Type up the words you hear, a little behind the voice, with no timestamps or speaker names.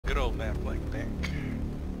map like bank.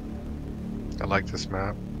 I like this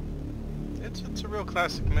map. It's a real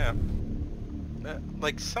classic map.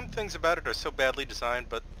 Like some things about it are so badly designed,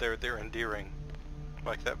 but they're endearing.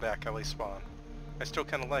 Like that back alley spawn. I still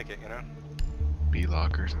kind of like it, you know. B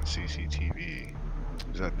lockers and CCTV.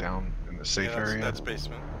 Is that down in the safe area? That's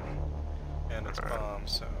basement, and it's bomb.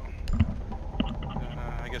 So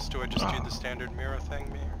I guess do I just do the standard mirror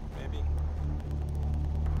thing, maybe?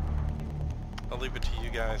 I'll leave it to you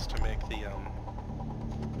guys to make the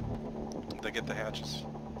get the hatches.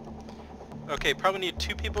 Okay, probably need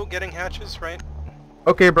 2 people getting hatches, right?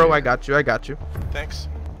 Okay, bro, I got you. Thanks.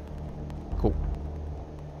 Cool.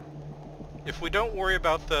 If we don't worry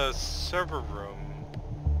about the server room...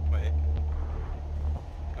 Wait.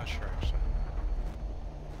 Not sure, actually.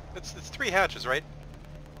 It's 3 hatches, right?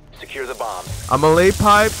 Secure the bomb. I'm gonna lay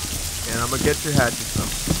pipe, and I'm gonna get your hatches up.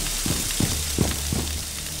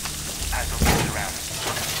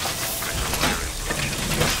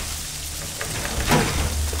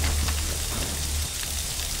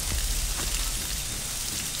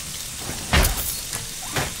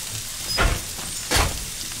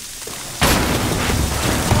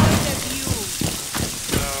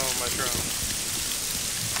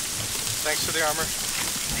 Thanks for the armor.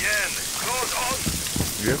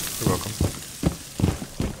 Yep, you're welcome.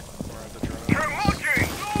 Where are the drones?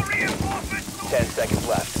 10 seconds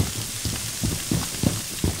left.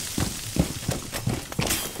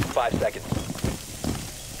 5 seconds.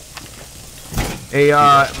 Hey,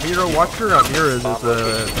 Mira, watch your Mira is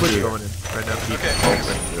Twitch going in right now. Okay.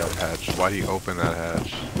 Open that hatch. Why do you open that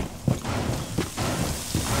hatch?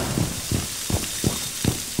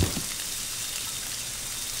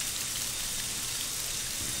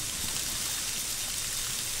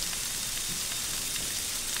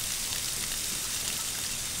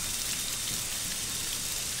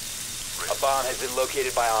 A bomb has been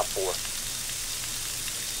located by Op 4.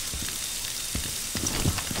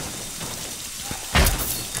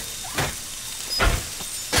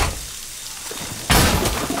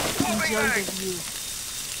 Enjoy the view.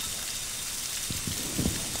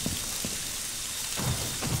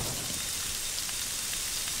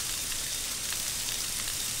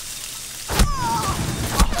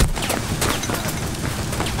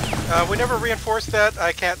 We never reinforced that.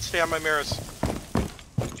 I can't stay on my mirrors.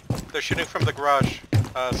 They're shooting from the garage.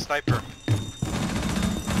 Sniper.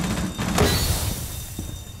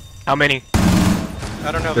 How many?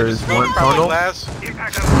 I don't know. There's They're one probably tunnel. glass.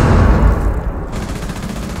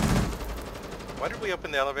 Why did we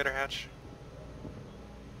open the elevator hatch?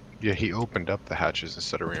 Yeah, he opened up the hatches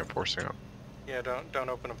instead of reinforcing them. Yeah, don't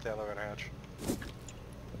open up the elevator hatch.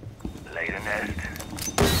 Lay the nest.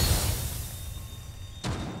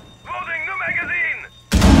 Loading new magazine!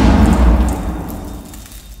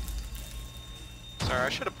 Sorry, I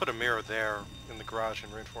should have put a mirror there in the garage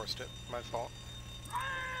and reinforced it. My fault.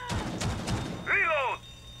 Reload!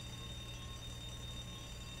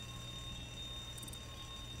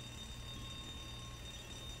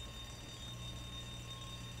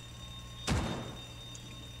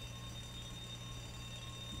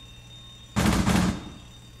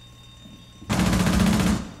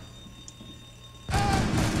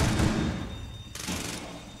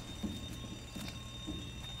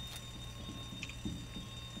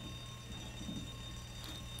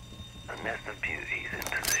 A nest of beauties in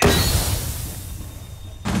position.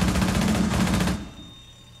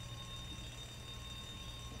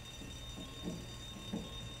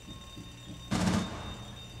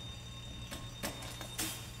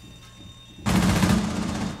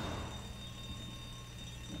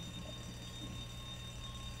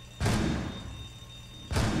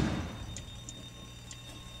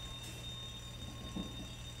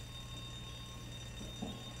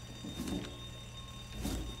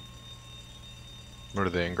 What are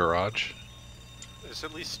they in garage? There's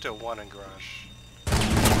at least still one in garage. As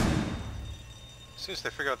soon as they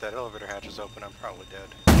figure out that elevator hatch is open, I'm probably dead.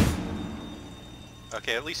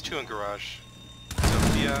 Okay, at least 2 in garage.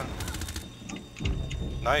 Sophia.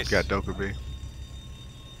 Nice. Got Dokubi.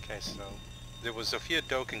 Okay, so there was Sophia,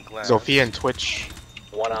 Doke, and Glass. Sophia and Twitch.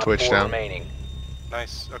 One Op Twitch 4 down. remaining.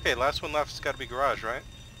 Nice. Okay, last one left's got to be garage, right?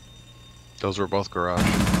 Those were both garage.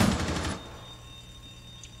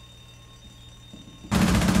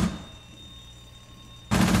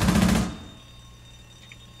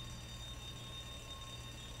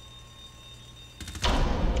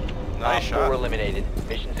 Nice Op shot. 4 eliminated.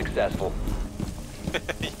 Mission successful. you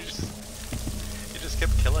just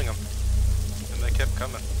kept killing them, and they kept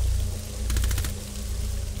coming.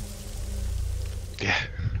 Yeah.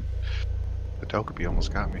 The Dokubi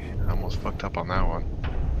almost got me. I almost fucked up on that one.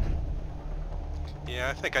 Yeah,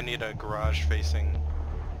 I think I need a garage-facing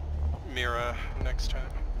mirror next time.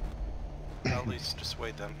 I'll at least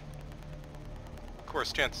dissuade them. Of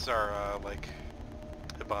course, chances are, like,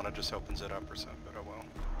 Hibana just opens it up or something, but oh well.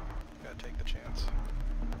 Gotta take the chance.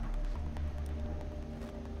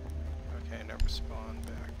 Okay, never spawn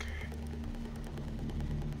back.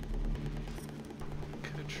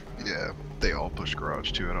 Could try. Yeah, they all push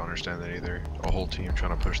garage too. I don't understand that either. A whole team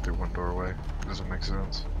trying to push through one doorway. Doesn't make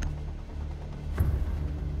sense.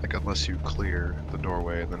 Like, unless you clear the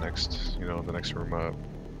doorway in the next, you know, the next room up.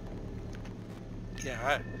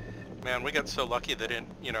 Yeah, man, we got so lucky they didn't,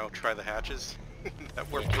 you know, try the hatches.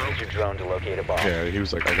 That were Use broken. your drone to locate a bomb. Yeah, he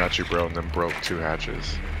was like, I got you, bro, and then broke 2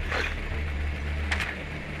 hatches. Like,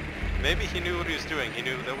 Maybe he knew what he was doing. He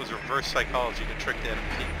knew that was reverse psychology to trick the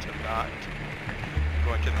enemy to not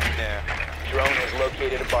go into the... Nah. Drone has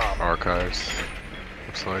located a bomb. archives,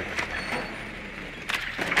 looks like.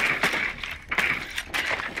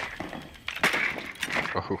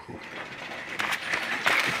 Oh.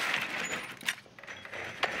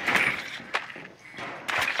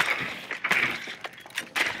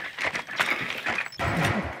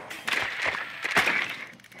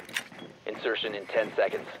 Insertion in 10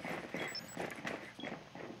 seconds.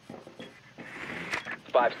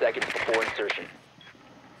 5 seconds before insertion.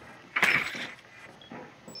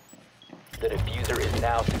 The diffuser is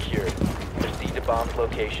now secured. Proceed to bomb's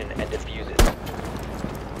location and defuse it.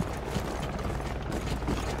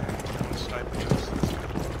 Sniper this.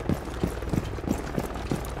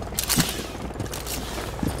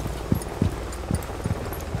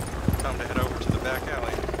 Time to head over to the back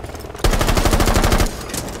alley.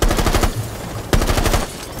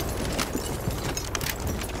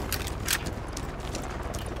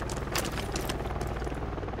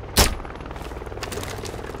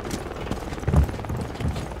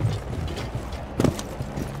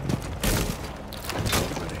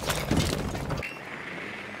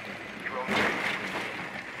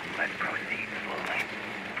 Let's proceed slowly.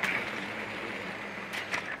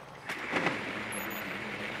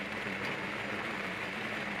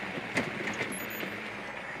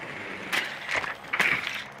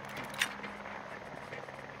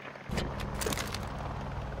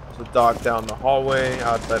 There's a dog down the hallway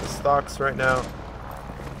outside the stocks right now.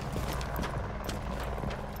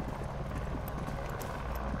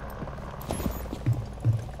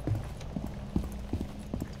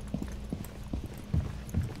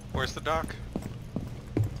 Where's the dock?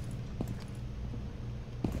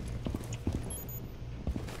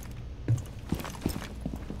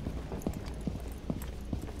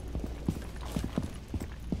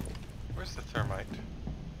 Where's the thermite?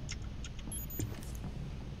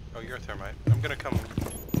 Oh, you're a thermite. I'm gonna come...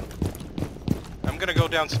 I'm gonna go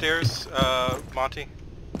downstairs, Monty.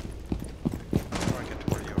 Before I get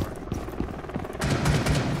to where you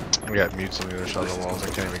are. We got mutes on the other side of the walls. I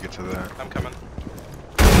can't even get to that. I'm coming.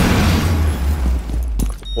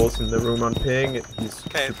 Pulse in the room on ping. He's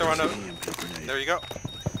Okay, throw on a... There you go.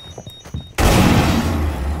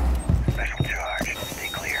 Special charge. Stay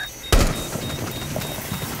clear.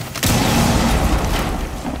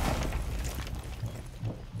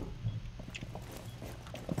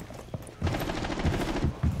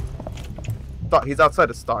 He's outside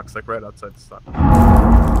the stocks, like right outside the stock.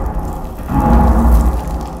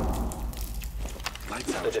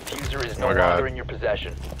 The diffuser is Oh no my God. longer in your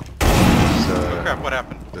possession. Oh crap, what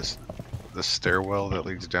happened? The stairwell that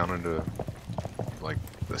leads down into, like,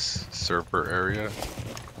 this server area.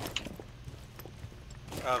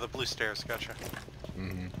 The blue stairs, gotcha.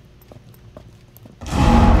 Mm-hmm.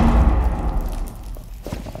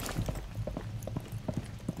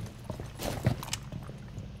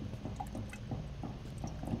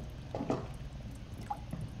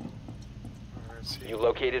 Where is he? You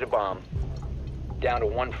located a bomb. Down to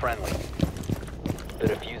 1 friendly. The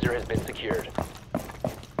diffuser has been secured.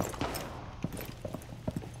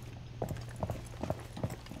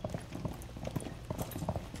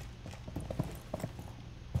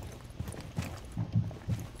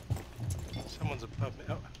 Someone's above me.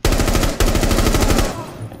 Oh.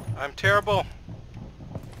 I'm terrible.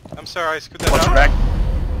 I'm sorry, I screwed that Watch up. your back.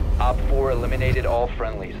 Op 4 eliminated all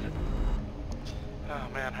friendlies. Oh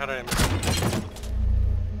man, how did I miss it?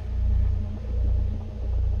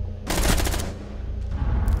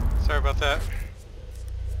 Sorry about that.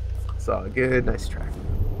 It's all good. Nice track.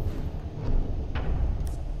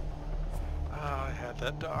 Oh, I had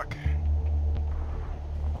that dock.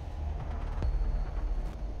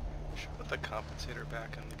 Should put the compensator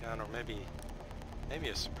back on the gun, or maybe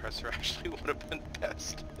a suppressor actually would have been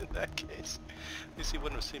best in that case. At least he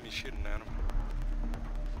wouldn't have seen me shooting at him.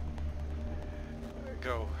 There we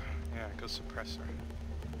go. Yeah, Yeah, go suppressor.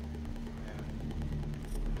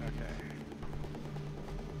 Yeah. Okay.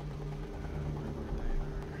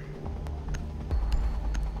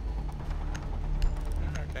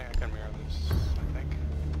 Okay, I can mirror this, I think.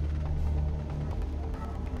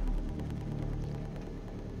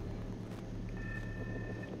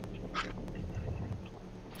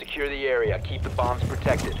 Secure the area. Keep the bombs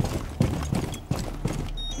protected.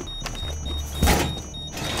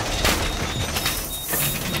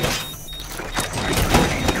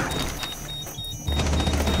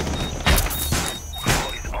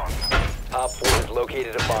 Op 4 has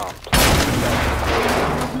located a bomb.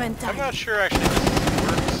 I'm not sure actually this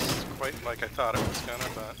works quite like I thought it was gonna,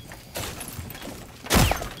 but...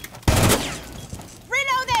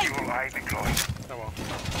 Reloading! Oh well.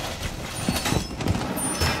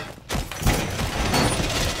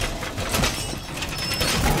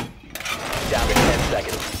 Down to 10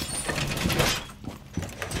 seconds.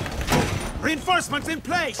 Reinforcements in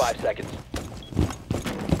place! 5 seconds.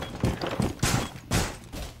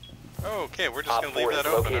 Okay, we're just Op gonna 4 leave has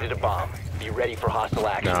that open. located a bomb. Be ready for hostile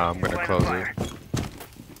action. Nah, I'm gonna close it.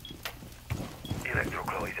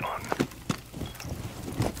 Electrical is on.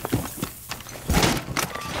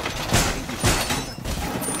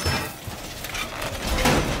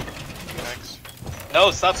 Next.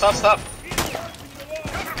 No, stop, stop, stop.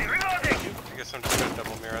 Cover me, reloading! I guess I'm just gonna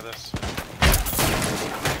double mirror this.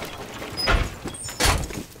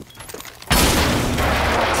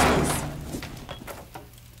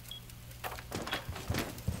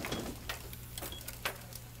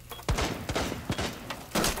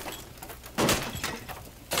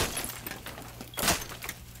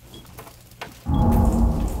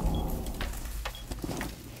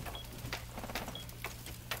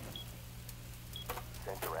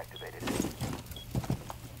 Sensor activated.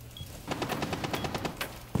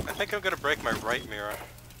 I think I'm gonna break my right mirror.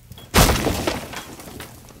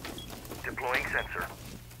 Deploying sensor.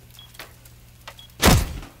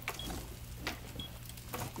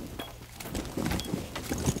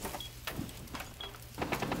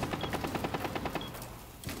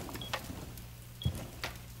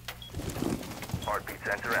 Heartbeat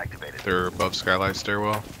sensor activated. They're above skylight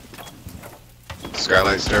stairwell.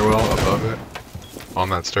 Skylight stairwell above it. On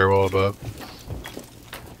that stairwell above.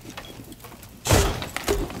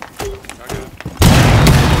 Okay.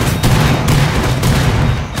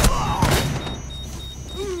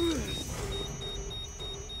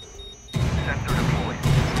 Sensor deployed.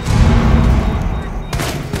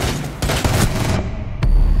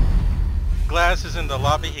 Glass is in the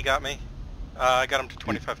lobby, he got me. I got him to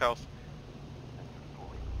 25 health.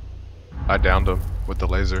 I downed him with the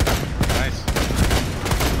laser. Nice.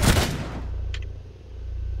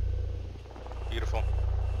 Beautiful.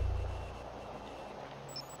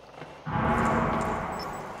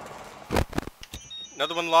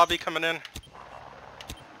 Another one lobby coming in.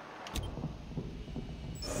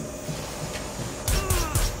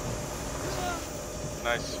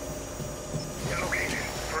 Nice. Located.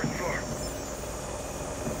 First floor.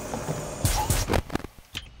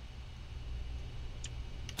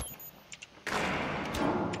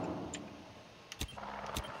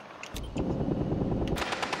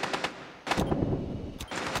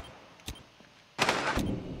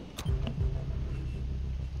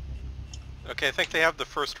 Okay, I think they have the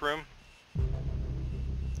first room.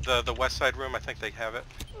 The west side room, I think they have it.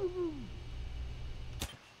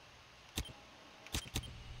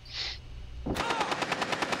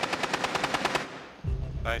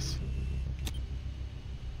 Nice.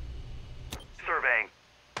 Surveying.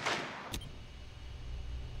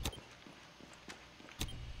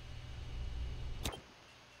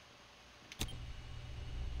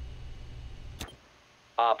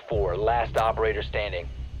 Op 4, last operator standing.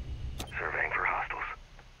 Surveying for hostiles.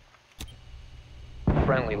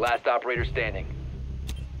 Friendly, last operator standing.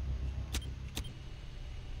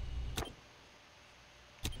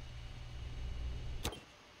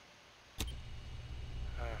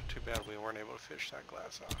 Too bad we weren't able to finish that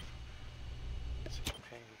glass off. Such a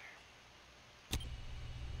pain.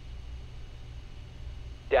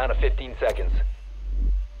 Down to 15 seconds.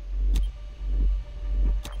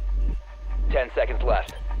 10 seconds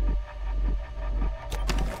left.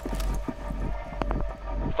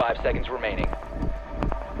 5 seconds remaining.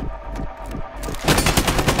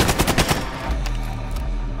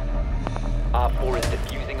 Op 4 is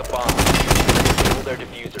defusing a bomb. Disable their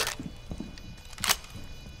diffuser.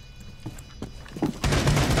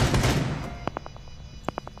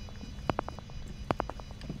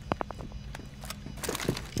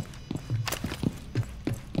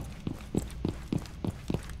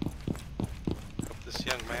 Hope this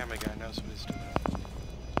young Miami guy knows what he's doing.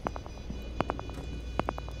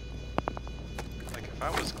 If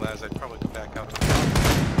I was Glaz, I'd probably go back out to the top.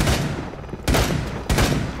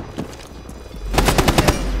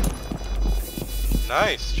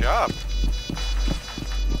 Nice job.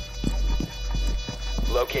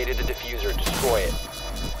 Located the diffuser. Destroy it.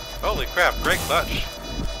 Holy crap, great clutch.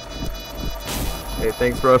 Hey,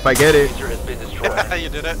 thanks, bro. If I get it. Diffuser has been destroyed. You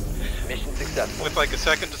did it. Mission successful. With like a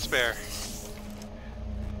second to spare.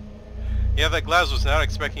 Yeah, that Glaz was not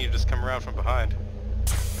expecting you to just come around from behind.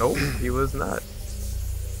 Nope, he was not.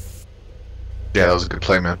 Yeah, that was a good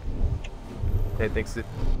play, man. Hey, thanks.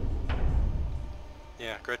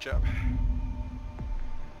 Yeah, great job.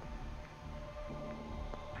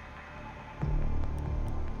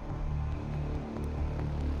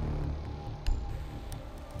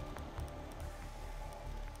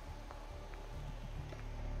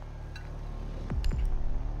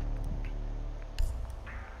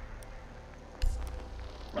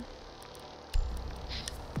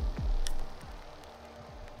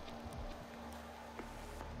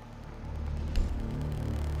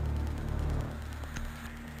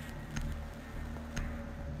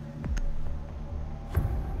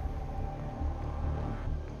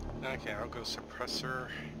 Okay, I'll go suppressor.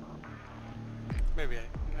 Maybe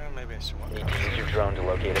I should want Need to use your drone to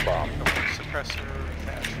locate a bomb. suppressor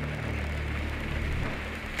attach.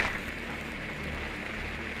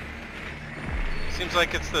 Seems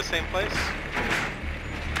like it's the same place.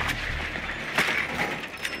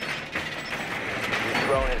 Your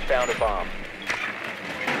drone has found a bomb.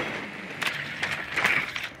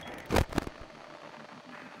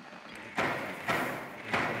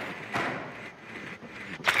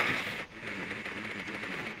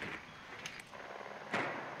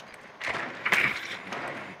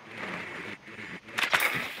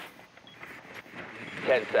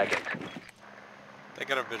 Ten seconds. They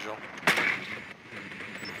got a visual.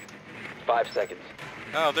 5 seconds.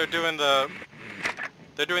 Oh, they're doing the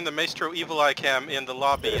Maestro Evil Eye cam in the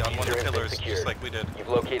lobby on one of the Diffuser has been pillars, secured. just like we did. You've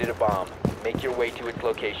located a bomb. Make your way to its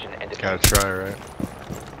location and defuse Gotta try, right?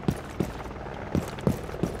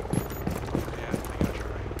 Yeah, I'm gonna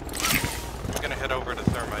try. I'm gonna head over to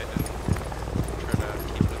Thermite and try to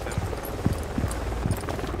keep with him.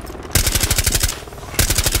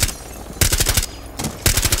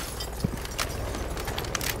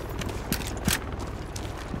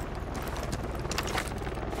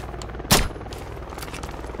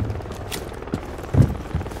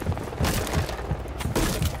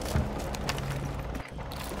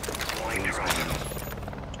 Deploying drone.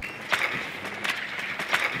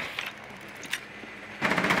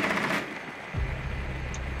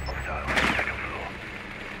 Hostile. Second floor.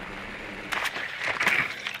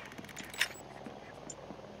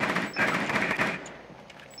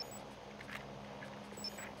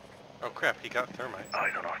 Oh crap, he got Thermite.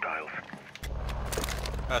 Eyes on hostiles.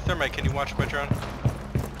 Thermite, can you watch my drone?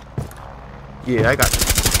 Yeah, I got you.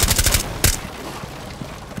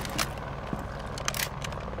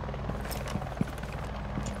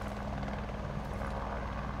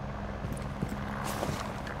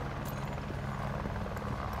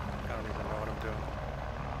 I don't even know what I'm doing.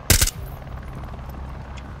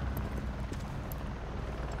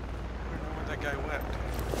 I don't know where that guy went.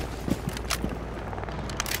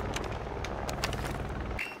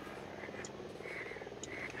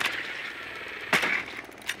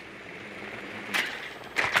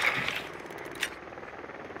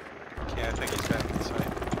 Okay, I think he's back in sight.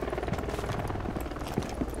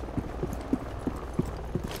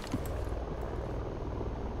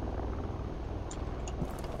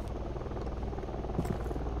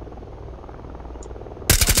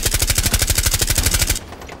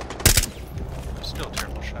 Still a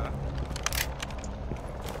terrible shot.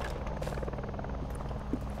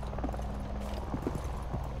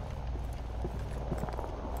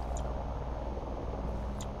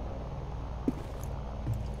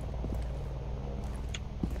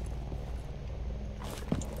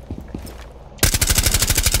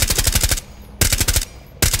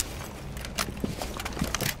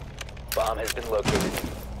 Bomb has been located.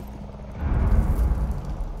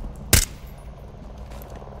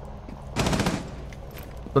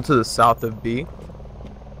 One to the south of B.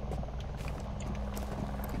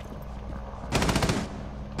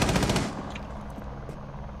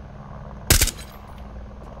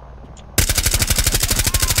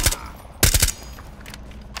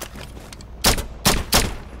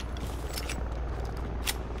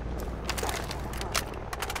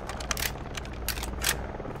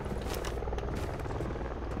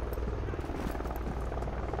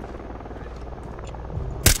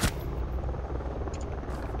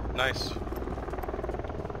 Nice.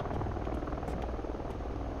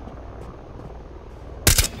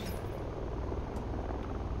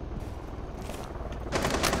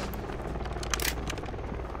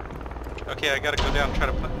 Okay, I gotta go down and try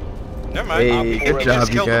to put... Never mind. Hey, He good just job,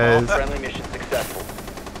 you killed them all. guys. Friendly mission successful.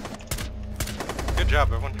 Good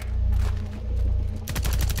job, everyone.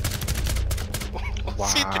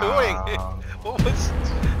 What's he doing?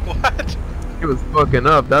 What? He was fucking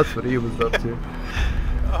up. That's what he was up to.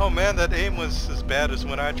 Oh man, that aim was as bad as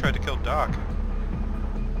when I tried to kill Doc.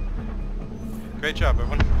 Great job,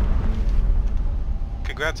 everyone.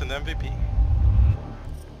 Congrats on the MVP.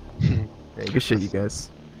 Hey, good shit, you guys.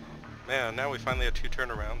 Man, now we finally have 2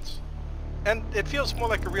 turnarounds. And it feels more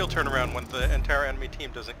like a real turnaround when the entire enemy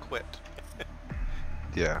team doesn't quit.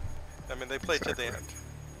 Yeah. I mean, they play to the end.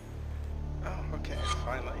 Oh, okay,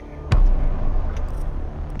 finally.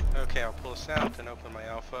 Okay, I'll pull us out and open my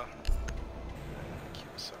alpha. Queue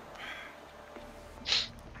us up.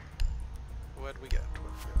 What'd we get?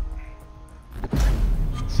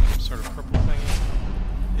 Some sort of purple thing.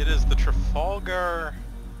 It is the Trafalgar.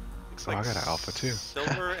 Looks Oh, like I got an alpha too.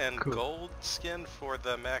 Silver and Cool. gold skin for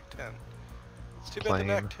the Mac 10. It's too bad Plain.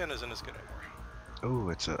 the Mac 10 isn't as good anymore. Ooh,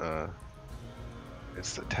 it's the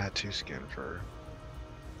tattoo skin for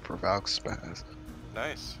Valk's Spaz.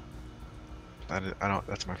 Nice. I don't.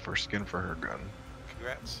 That's my first skin for her gun.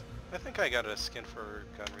 Congrats. I think I got a skin for her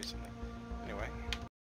gun recently.